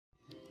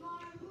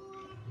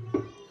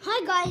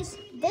Hi guys,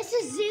 this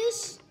is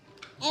Zeus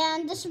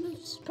and this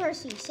is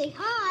Percy. Say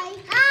hi.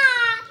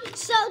 Hi.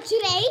 So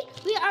today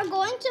we are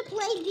going to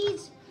play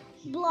these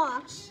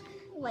blocks.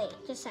 Wait,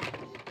 just a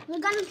second. We're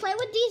gonna play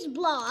with these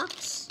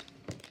blocks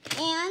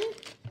and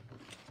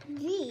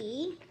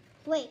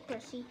wait,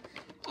 Percy.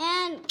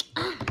 And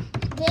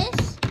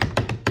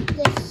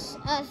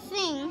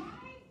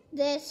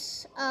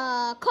this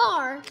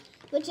car,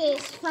 which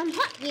is from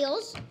Hot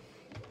Wheels.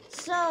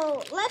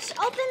 So let's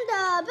open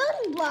the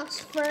building blocks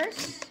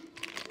first.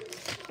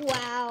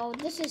 Wow,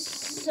 this is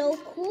so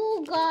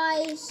cool,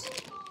 guys.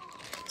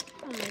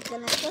 Oh my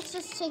goodness, let's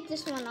just take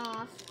this one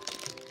off.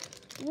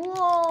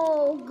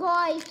 Whoa,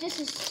 guys, this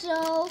is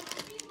so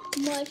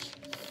much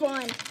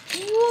fun.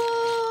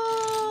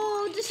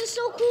 Whoa, this is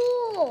so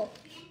cool.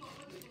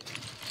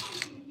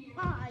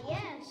 Ah,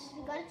 yes,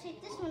 we gotta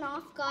take this one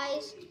off,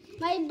 guys.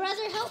 My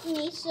brother helped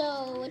me,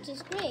 so which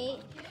is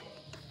great.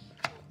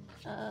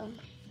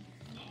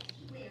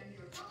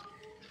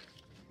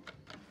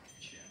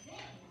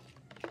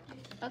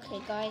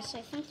 Okay, guys,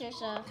 I think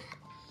there's a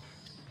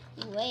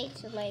way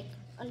to like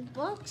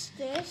unbox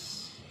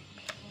this.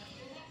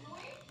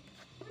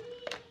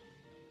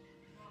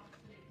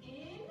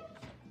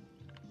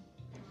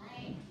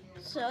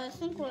 So I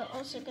think we're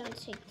also gonna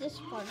take this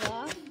part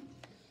off.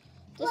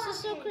 This is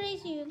so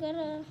crazy. You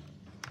gotta.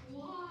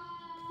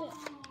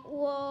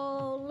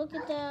 Whoa! Look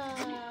at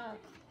that.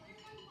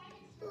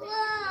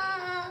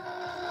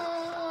 Whoa!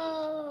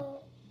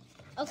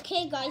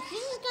 Okay, guys,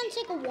 this is gonna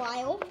take a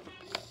while.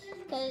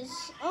 Because,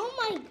 oh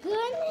my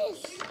goodness.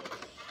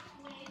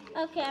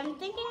 Okay, I'm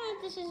thinking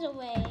that this is a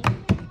way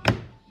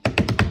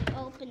to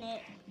open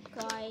it,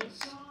 guys.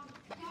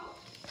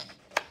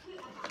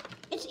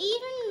 It's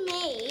even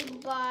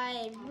made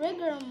by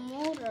Rigor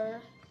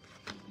Motor.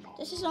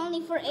 This is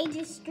only for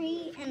ages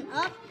 3 and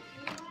up.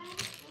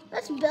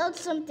 Let's build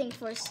something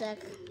for a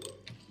sec.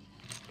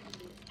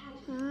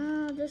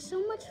 Oh, they're so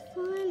much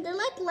fun. They're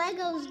like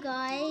Legos,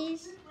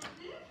 guys.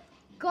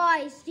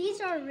 Guys,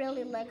 these are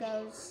really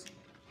Legos.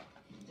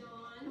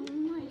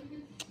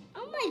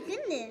 Oh my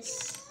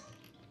goodness.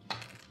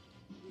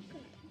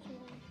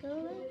 Go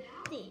like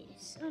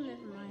this. Oh,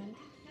 never mind.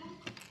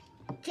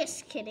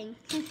 Just kidding.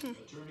 Here you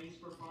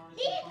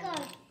go.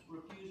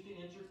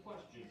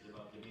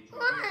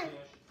 Hi.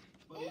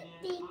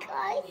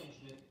 Because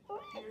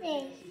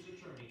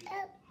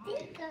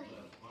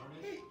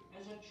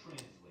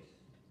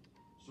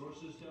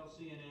sources tell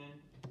CNN,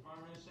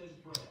 Parna says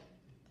Brad.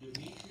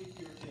 Dimitri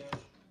Kirtev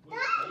was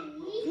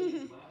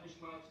lavish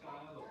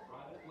lifestyle of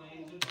private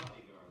planes and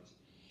bodyguards,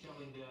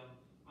 telling them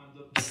I'm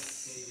the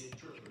best paid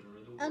interpreter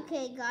in the world.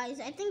 Okay, guys,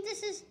 I think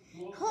this is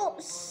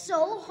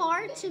so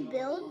hard to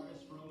build.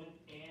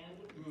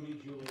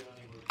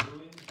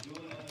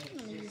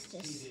 Let me use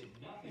this.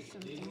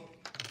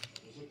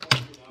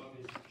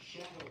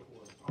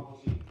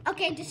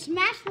 Okay, just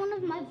smash one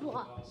of my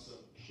blocks.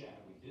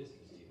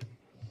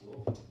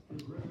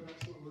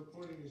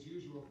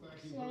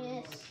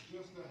 Serious.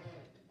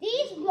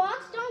 These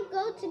blocks don't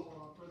go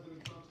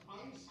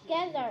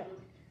together.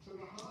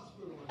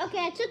 Okay,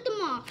 I took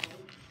them off.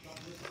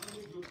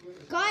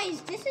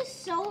 Guys, this is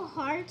so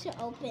hard to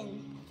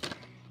open.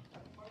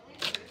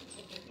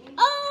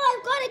 Oh,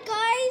 I've got it,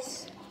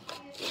 guys.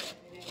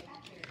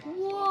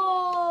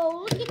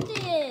 Whoa, look at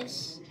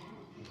this.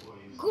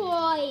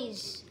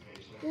 Guys,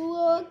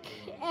 look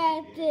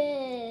at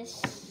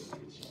this.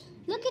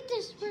 Look at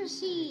this,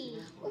 Percy.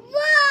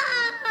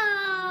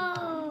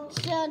 Wow!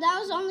 So that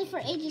was only for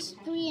ages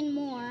 3 and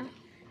more.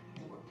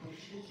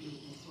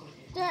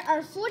 There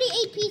are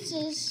 48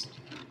 pieces.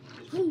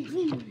 Vroom,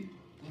 vroom.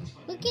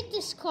 Look at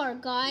this car,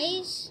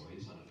 guys.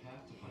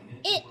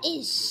 It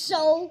is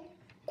so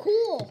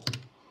cool.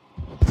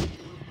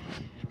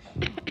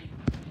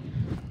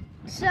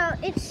 So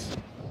it's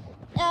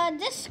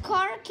this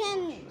car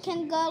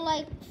can go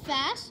like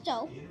fast.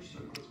 So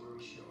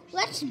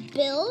let's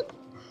build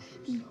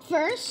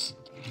first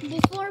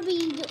before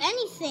we do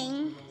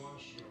anything.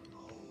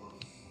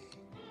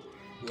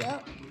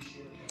 Yep.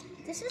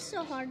 This is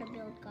so hard to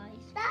build,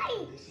 guys.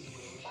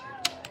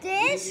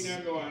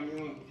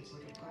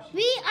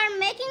 We are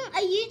making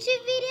a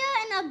YouTube video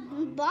and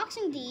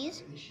unboxing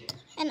these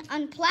and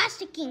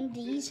unplasticking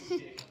these.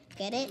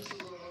 Get it?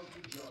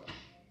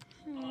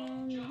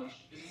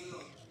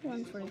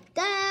 One for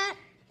that.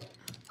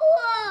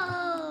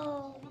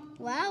 Whoa!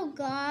 Wow,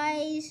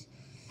 guys.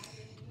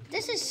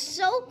 This is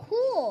so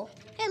cool.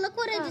 Hey, look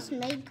what I just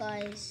made,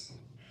 guys.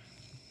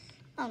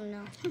 Oh,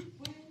 no.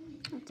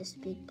 Not this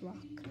big block.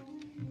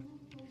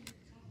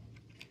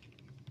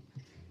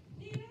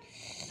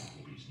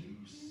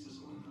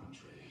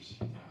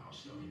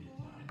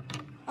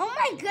 Oh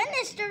my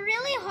goodness, they're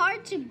really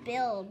hard to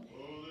build.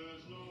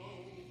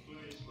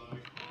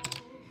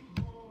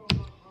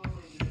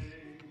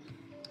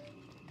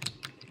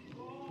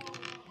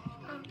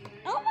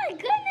 Oh my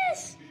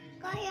goodness!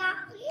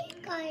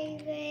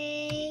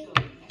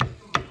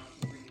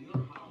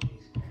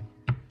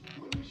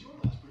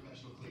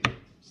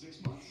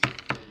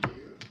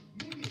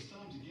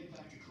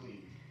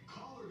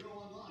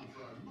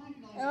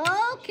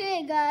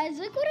 Okay, guys,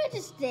 look what I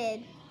just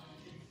did.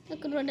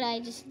 Look at what I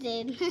just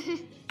did. They're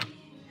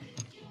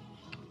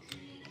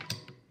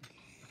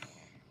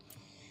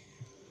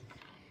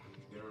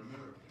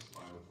America's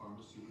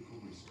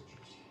biopharmaceutical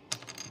researchers.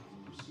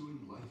 Pursuing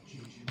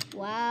life-changing.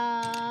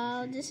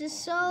 Wow, this is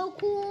so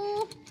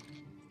cool.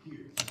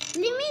 Here.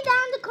 Leave me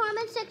down in the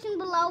comment section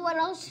below what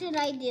else should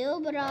I do,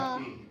 but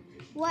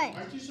what?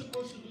 Aren't you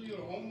supposed to do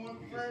your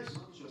homework first? It's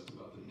not just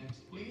about the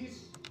next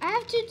Please? I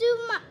have to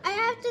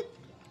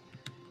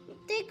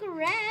take a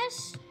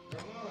rest.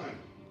 Come on.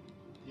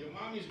 Your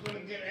mommy's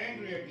gonna get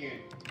angry again.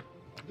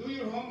 Do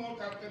your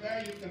homework. After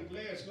that, you can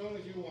play as long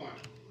as you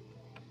want.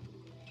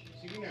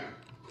 See now.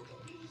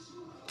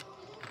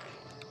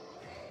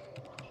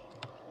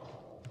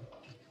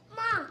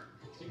 Mom,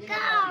 Sige na,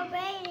 papi.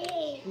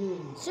 ready.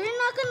 So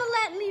you're not gonna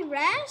let me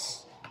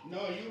rest?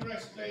 No, you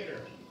rest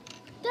later.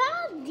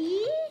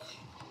 Daddy?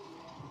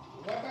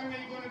 What time are you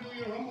gonna do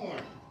your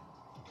homework?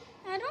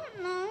 I don't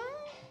know.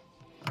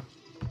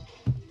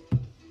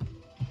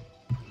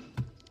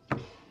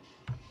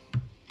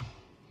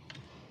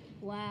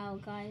 Wow,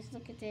 guys,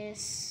 look at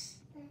this.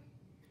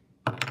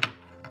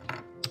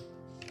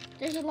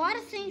 There's a lot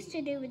of things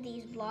to do with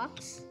these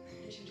blocks.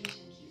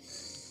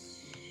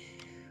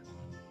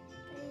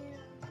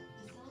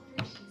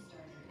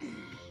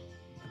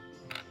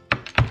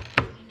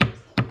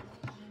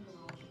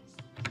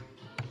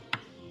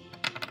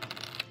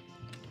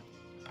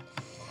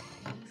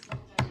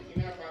 Sige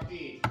na,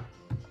 papi.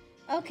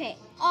 Okay,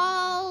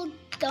 all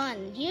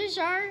done. Here's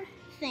our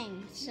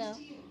thing. So,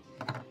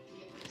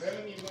 Tell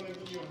him you're gonna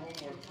do your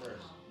homework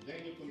first.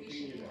 Then you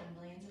continue that.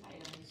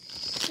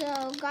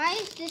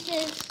 guys, this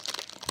is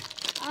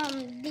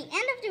the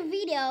end of the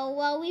video.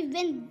 Well, we've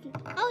been.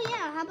 Oh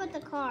yeah, how about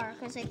the car?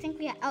 Because I think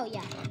we. Oh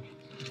yeah.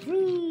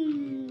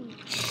 Vroom.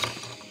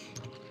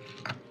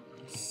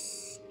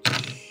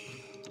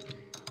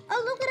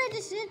 Oh, look what I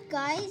just did,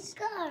 guys.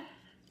 Car.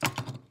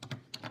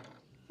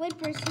 Wait,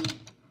 person.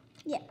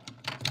 Yeah.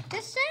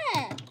 That's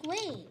it.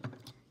 Wait.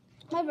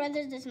 My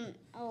brother doesn't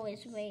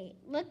always wait.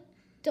 Look.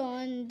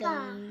 Done,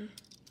 done.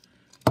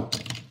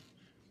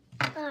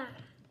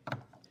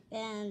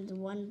 And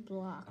one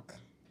block.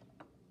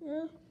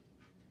 Yeah.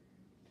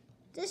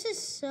 This is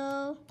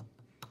so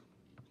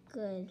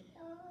good.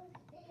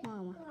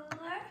 Mama.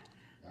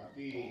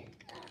 Papi.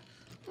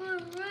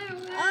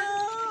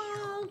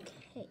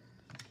 Okay.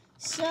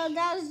 So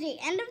that was the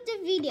end of the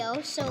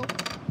video. So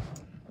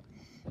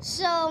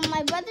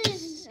my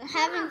brother's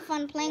having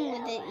fun playing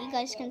with it. You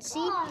guys can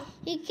see.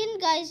 You can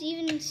guys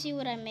even see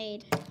what I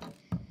made.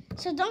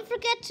 So don't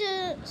forget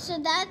to. So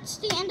that's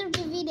the end of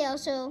the video.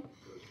 So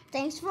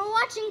thanks for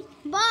watching.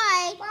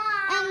 Bye.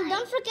 And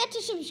don't forget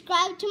to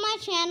subscribe to my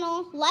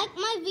channel, like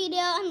my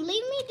video, and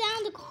leave me down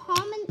in the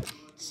comment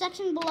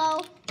section below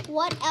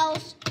what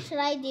else should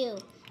I do.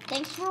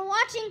 Thanks for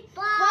watching.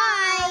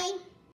 Bye.